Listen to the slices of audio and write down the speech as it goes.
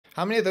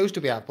How many of those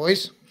do we have,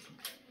 boys?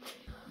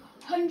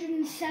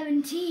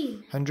 117.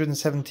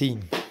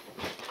 117.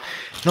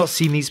 Not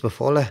seen these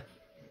before, look.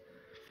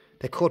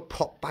 They're called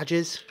pop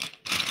badges.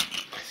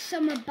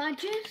 Some are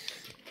badges,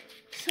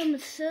 some are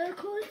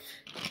circles.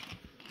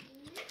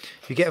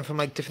 You get them from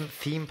like different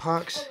theme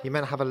parks. You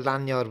might have a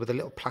lanyard with a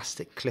little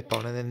plastic clip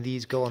on and then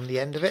these go on the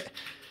end of it.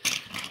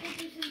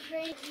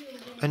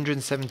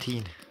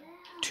 117.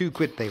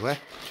 £2 they were.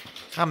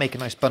 That'll make a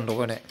nice bundle,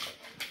 won't it?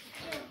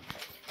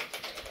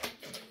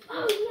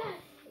 Oh yeah,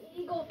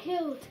 he got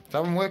killed. Is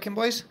that one working,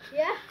 boys?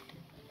 Yeah?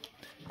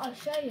 I'll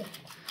show you.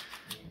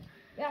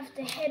 You have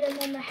to hit him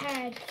on the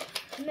head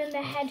and then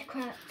the head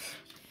cracks.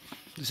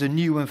 There's a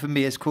new one for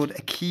me. It's called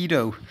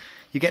Aikido.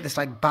 You get this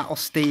like battle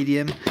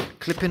stadium,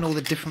 clip in all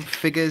the different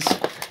figures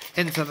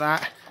into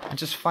that and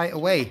just fight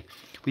away.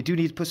 We do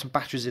need to put some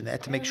batteries in there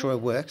to make sure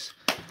it works.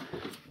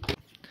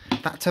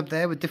 That tub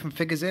there with different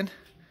figures in,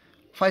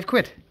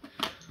 £5.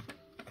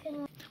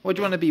 What do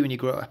you want to be when you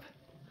grow up?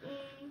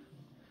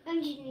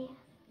 Engineer.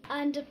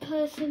 And a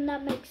person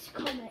that makes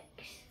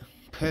comics.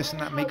 Person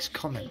that makes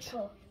comics.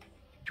 People.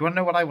 Do you want to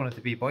know what I wanted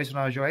to be, boys,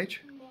 when I was your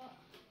age? What?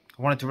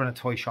 I wanted to run a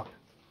toy shop.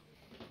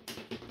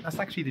 That's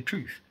actually the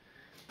truth.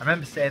 I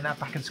remember saying that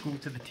back in school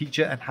to the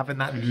teacher and having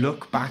that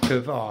look back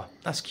of, oh,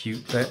 that's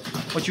cute, but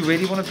what do you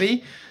really want to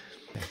be?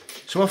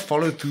 So I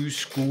followed through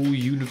school,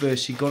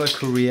 university, got a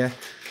career.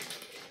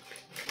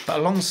 But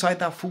alongside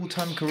that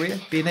full-time career,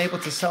 being able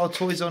to sell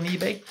toys on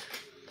eBay,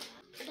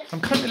 I'm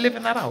kind of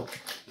living that out.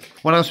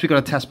 What else we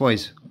got to test,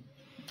 boys?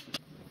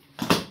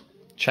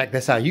 Check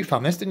this out. You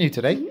found this, didn't you,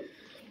 today?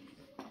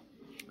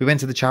 We went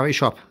to the charity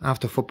shop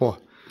after football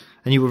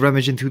and you were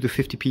rummaging through the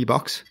 50p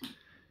box.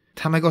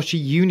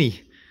 Tamagotchi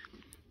Uni.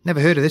 Never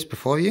heard of this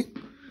before, you?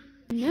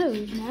 No,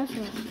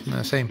 never.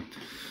 No, same.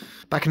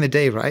 Back in the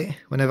day, right?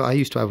 Whenever I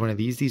used to have one of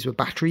these were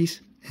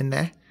batteries in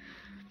there.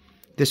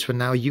 This one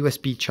now,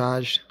 USB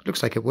charged.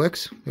 Looks like it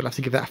works. We'll have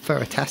to give that a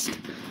thorough test.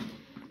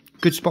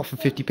 Good spot for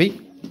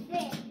 50p.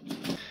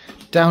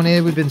 Down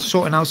here, we've been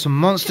sorting out some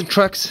monster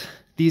trucks.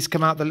 These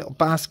come out the little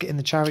basket in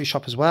the charity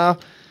shop as well.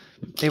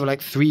 They were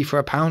like 3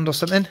 for £1 or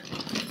something.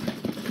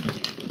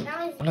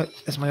 Oh, look,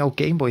 there's my old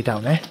Game Boy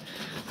down there.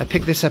 I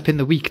picked this up in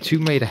the week,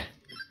 Tomb Raider.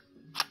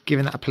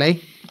 Giving that a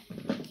play.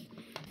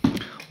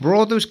 Were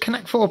all those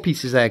Connect 4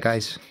 pieces there,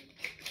 guys?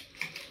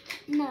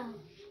 No.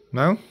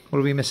 No? What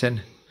are we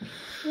missing?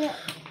 Yeah,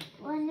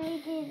 when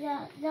we did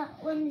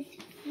that one's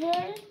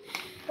full,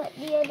 but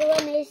the other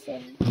one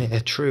isn't. Yeah,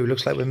 true.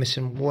 Looks like we're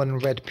missing one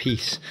red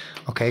piece.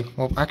 Okay,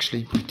 well,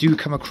 actually, we do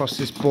come across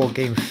this board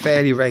game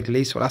fairly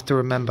regularly, so I'll have to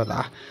remember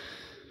that.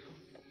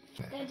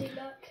 Daddy,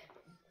 look.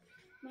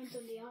 Mine's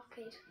on the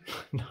arcade.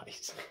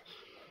 Nice.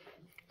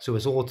 So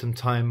it's autumn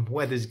time,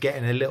 weather's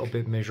getting a little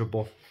bit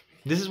miserable.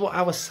 This is what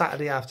our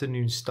Saturday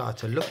afternoons start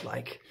to look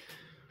like.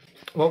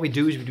 What we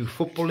do is we do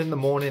football in the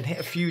morning, hit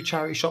a few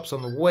charity shops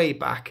on the way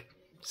back.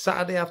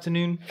 Saturday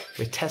afternoon,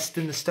 we're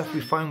testing the stuff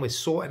we find, we're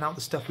sorting out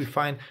the stuff we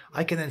find.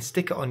 I can then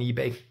stick it on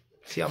eBay,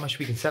 see how much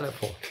we can sell it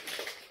for.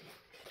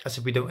 That's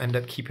if we don't end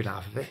up keeping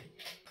half of it.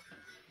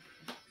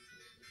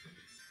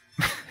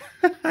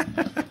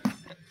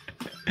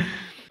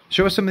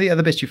 Show us some of the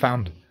other bits you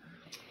found.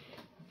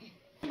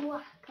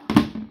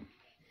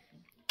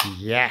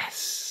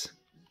 Yes.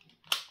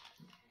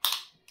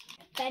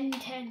 Ben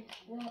 10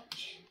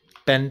 watch.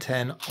 Ben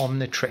 10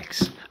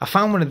 Omnitrix. I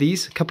found one of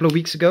these a couple of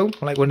weeks ago,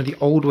 like one of the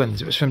old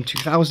ones. It was from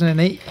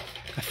 2008,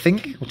 I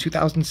think, or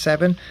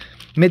 2007.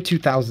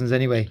 Mid-2000s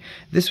anyway.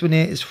 This one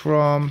here is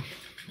from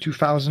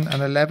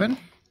 2011.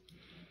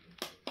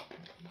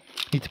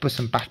 Need to put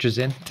some batteries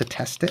in to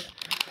test it.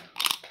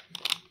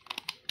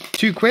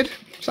 £2. I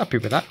was happy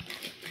with that.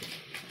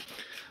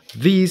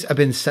 These have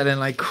been selling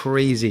like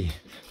crazy.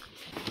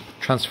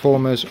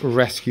 Transformers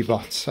Rescue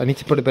Bots. I need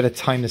to put a bit of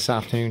time this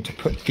afternoon to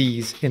put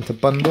these into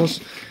bundles.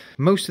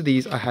 Most of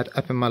these I had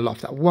up in my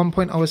loft. At one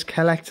point I was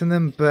collecting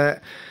them,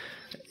 but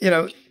you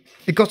know,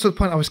 it got to the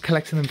point I was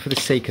collecting them for the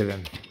sake of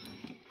them.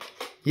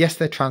 Yes,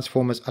 they're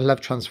Transformers. I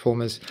love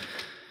Transformers.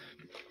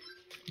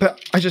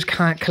 But I just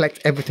can't collect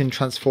everything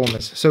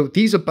Transformers. So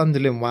these are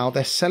bundling well.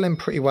 They're selling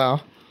pretty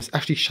well. Let's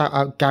actually shout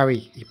out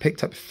Gary. He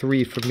picked up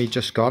 3 from me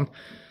just gone.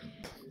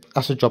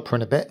 That's a job for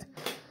in a bit.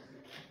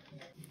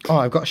 Oh,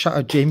 I've got to shout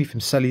out Jamie from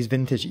Sully's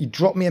Vintage. He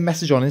dropped me a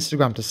message on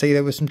Instagram to say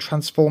there were some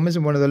Transformers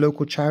in one of the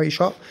local charity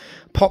shop.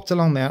 Popped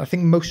along there. I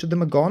think most of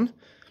them are gone.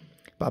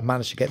 But I've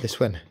managed to get this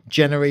one.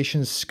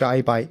 Generations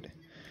Skybite.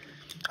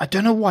 I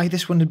don't know why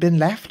this one had been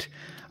left.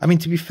 I mean,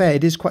 to be fair,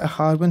 it is quite a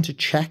hard one to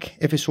check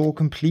if it's all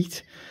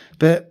complete.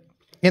 But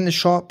in the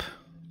shop,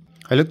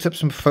 I looked up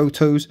some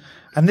photos.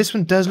 And this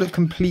one does look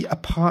complete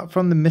apart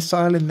from the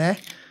missile in there.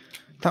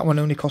 That one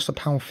only cost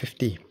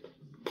 £1.50.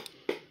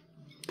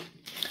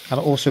 And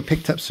I also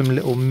picked up some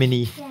little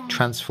mini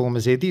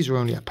Transformers here. These are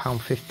only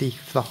 £1.50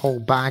 for the whole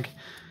bag.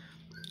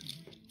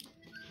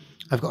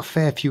 I've got a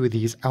fair few of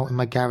these out in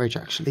my garage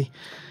actually.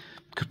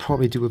 Could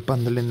probably do with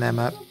bundling them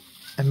up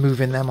and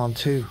moving them on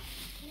too.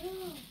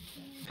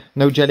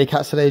 No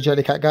Jellycats today,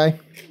 Jellycat guy?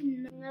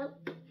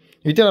 Nope.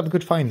 You did have a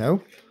good find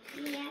though.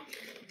 Yeah.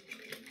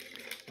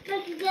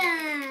 Look again.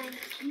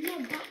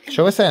 Yeah.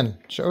 Show us in.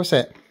 Show us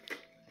it.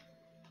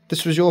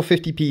 This was your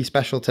 50p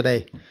special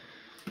today.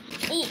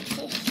 It's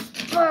a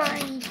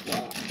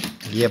spider.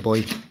 Yeah,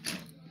 boy.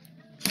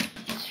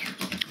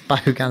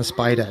 Bakugan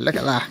spider. Look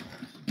at that.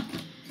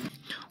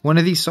 One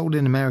of these sold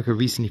in America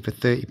recently for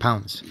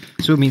 £30.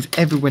 So it means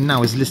everyone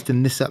now is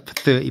listing this up for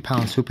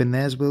 £30, hoping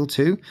theirs will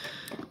too.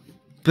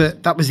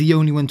 But that was the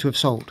only one to have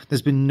sold.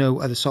 There's been no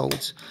other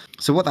solds.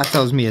 So what that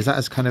tells me is that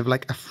is kind of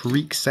like a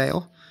freak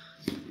sale.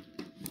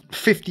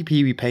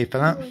 50p we paid for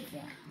that.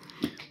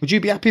 Would you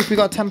be happy if we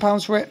got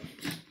 £10 for it?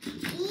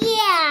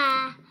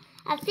 Yeah,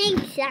 I think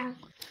so.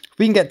 If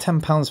we can get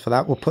 £10 for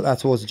that, we'll put that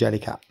towards the jelly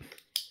cat.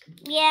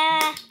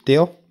 Yeah.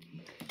 Deal?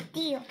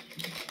 Deal.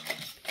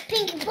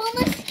 Pinky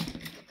promise?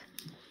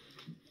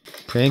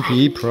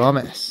 Pinky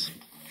promise.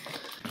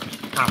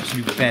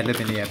 Absolute bedlam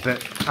in here,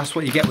 but that's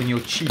what you get when you're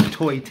cheap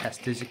toy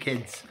testers of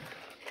kids.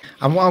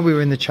 And while we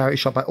were in the charity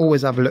shop, I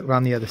always have a look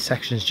around the other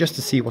sections just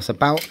to see what's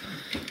about.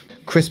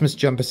 Christmas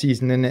jumper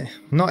season, in it.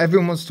 Not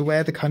everyone wants to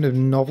wear the kind of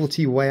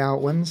novelty way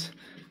out ones.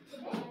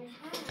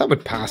 That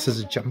would pass as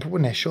a jumper,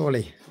 wouldn't it,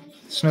 surely?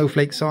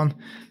 Snowflakes on.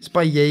 It's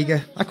by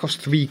Jaeger. That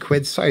cost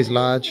 £3, size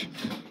large.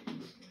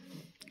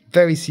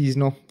 Very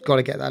seasonal. Got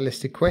to get that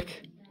listed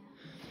quick.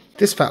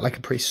 This felt like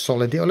a pretty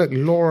solid deal. Look,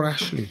 Laura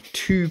Ashley,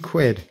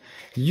 £2.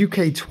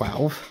 UK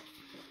 12.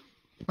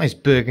 Nice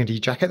burgundy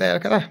jacket there,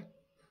 look at that.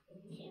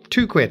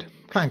 £2.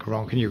 Can't go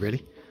wrong, can you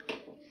really?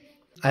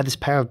 I had this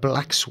pair of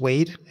black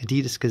suede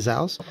Adidas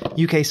Gazelles,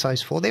 UK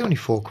size 4, they're only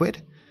 £4.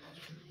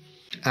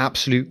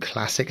 Absolute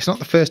classic. It's not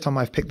the first time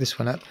I've picked this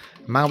one up.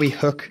 Maui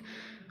hook,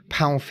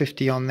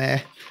 £1.50 on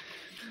there.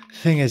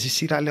 Thing is, you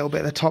see that little bit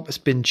at the top that's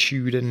been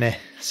chewed in there.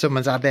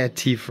 Someone's had their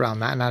teeth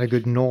around that and had a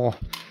good gnaw.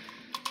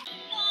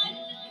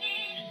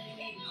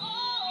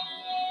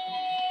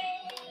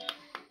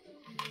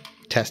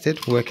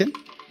 Tested, working.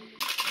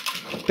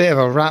 Bit of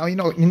a rattle, you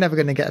know, you're never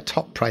going to get a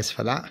top price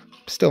for that.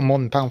 Still more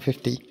than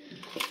 £1.50.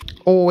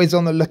 Always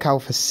on the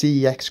lookout for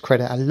CEX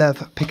credit. I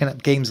love picking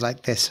up games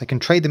like this. I can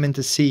trade them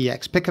into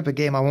CEX, pick up a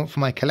game I want for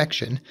my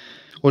collection,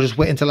 or just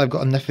wait until I've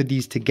got enough of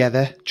these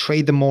together,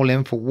 trade them all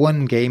in for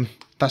one game.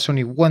 That's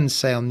only one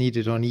sale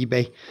needed on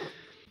eBay.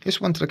 Just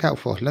one to look out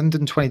for.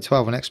 London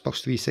 2012 on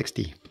Xbox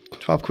 360.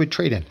 £12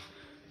 trading.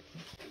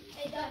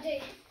 Hey,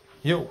 Daddy.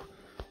 Yo.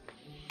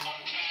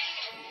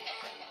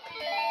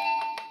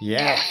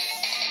 Yeah.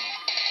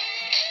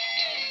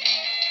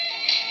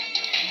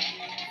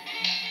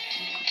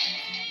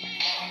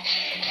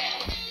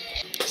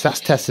 So that's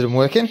tested and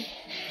working.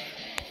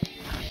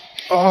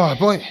 Oh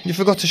boy, you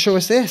forgot to show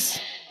us this.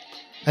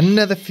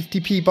 Another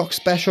 50p box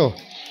special.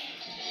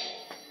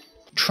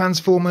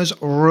 Transformers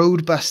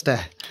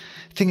Roadbuster.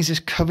 Thing is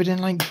just covered in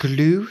like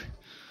glue.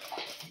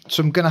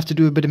 So I'm going to have to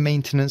do a bit of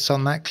maintenance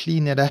on that,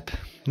 clean it up.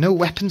 No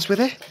weapons with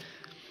it.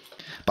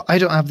 But I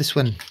don't have this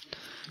one.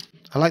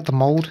 I like the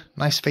mould,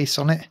 nice face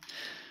on it.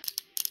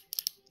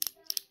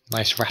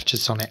 Nice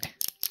ratchets on it.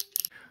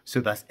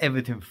 So that's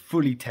everything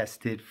fully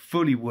tested,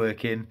 fully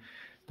working.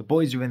 The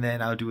boys are in there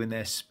now doing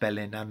their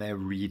spelling and their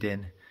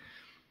reading.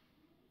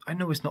 I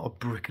know it's not a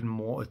brick and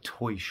mortar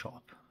toy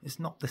shop. It's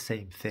not the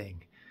same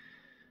thing.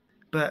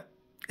 But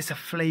it's a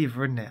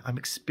flavour, isn't it? I'm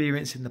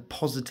experiencing the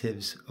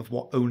positives of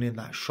what owning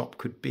that shop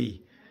could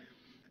be.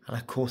 And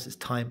of course it's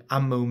time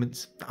and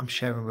moments that I'm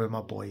sharing with my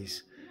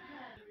boys.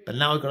 But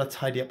now I've got to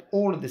tidy up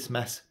all of this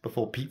mess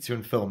before pizza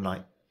and film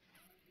night.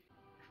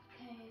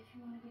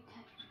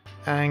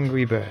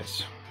 Angry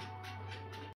Birds.